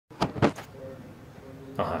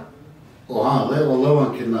Aha.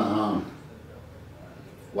 Olowan kina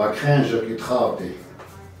Wakanyeja Tokeyahci,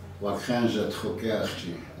 Wakanyeja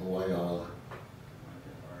Tokeyahci.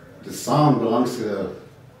 The song belongs to the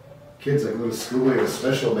kids that go to school. It's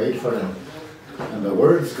special made for them. And the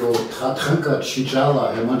words go, Tatanka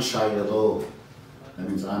chijala hemanchayelo. That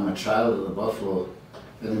means I'm a child of the buffalo.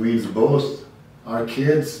 And it means both our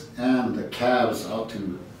kids and the calves out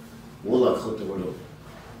to Olowan, where the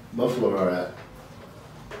buffalo are at.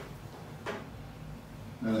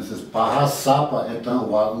 And it says, Bahasapa etan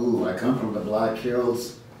wa'u. I come from the Black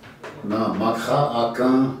Hills. Na makha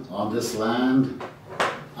akan, on this land.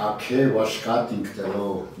 Ake washkatin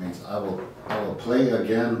ktelo, means I will play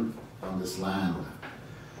again on this land.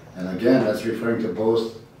 And again, that's referring to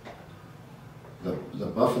both the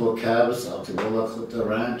buffalo calves out to Olowan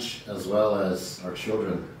ranch, as well as our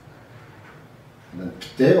children. And then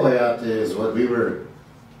Tokeyahci is what we were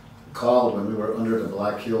called when we were under the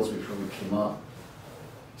Black Hills before we came up.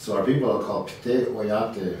 So our people are called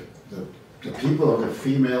Tokeyahci, the people of the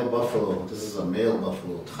female buffalo. This is a male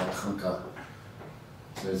buffalo, Tatanka.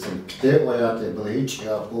 So it's in Tokeyahci,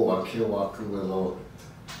 Belichia, Wakiwakuelo.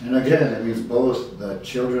 And again, it means both the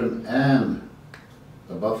children and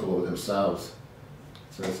the buffalo themselves.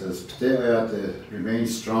 So it says, Tokeyahci, remain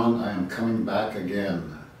strong, I am coming back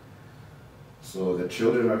again. So the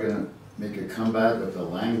children are going to make a comeback with the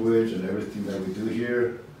language and everything that we do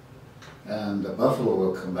here. And the buffalo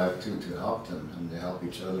will come back too to help them, and they help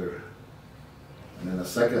each other. And then the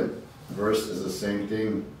second verse is the same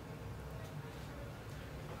thing.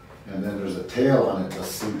 And then there's a tail on it, the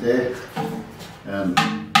sinte. And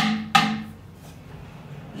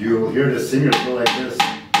you'll hear the singers go like this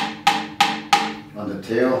on the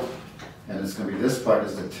tail. And it's going to be, this part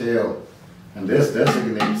is the tail. And this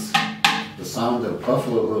designates the sound of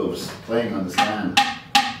buffalo hooves playing on this land.